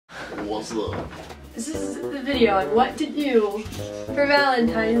what's up? This is the video on what to do for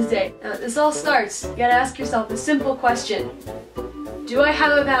Valentine's Day. Now, this all starts, you gotta ask yourself a simple question. Do I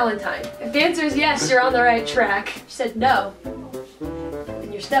have a Valentine? If the answer is yes, you're on the right track. If you said no,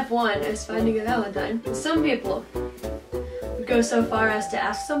 then your step one is finding a Valentine. Some people would go so far as to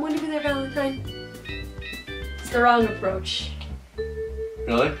ask someone to be their Valentine. It's the wrong approach.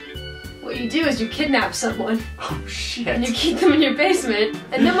 Really? What you do is you kidnap someone. Oh shit. And you keep them in your basement.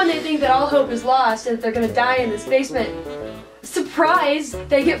 And then when they think that all hope is lost and that they're gonna die in this basement, surprise,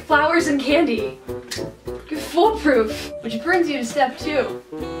 they get flowers and candy. You're foolproof. Which brings you to step two.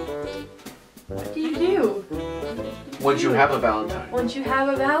 What do you do? Once you have a Valentine. Once you have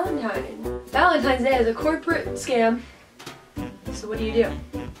a Valentine. Valentine's Day is a corporate scam. So what do?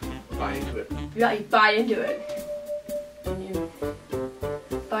 Buy into it. You buy into it. And you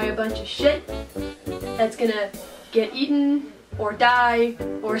buy a bunch of shit that's gonna get eaten or die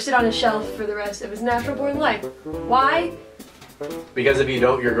or sit on a shelf for the rest of its natural born life. Why? Because if you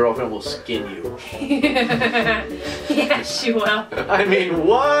don't, your girlfriend will skin you. Yeah, she will. I mean,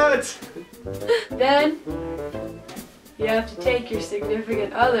 what? Then you have to take your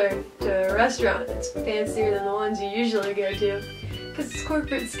significant other to a restaurant that's fancier than the ones you usually go to. Because it's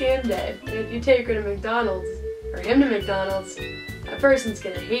corporate scam day. And if you take her to McDonald's, or him to McDonald's, that person's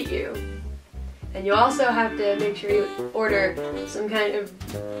gonna hate you. And you also have to make sure you order some kind of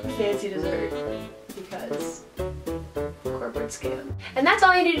fancy dessert. Because corporate scam. And that's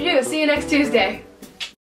all you need to do. See you next Tuesday.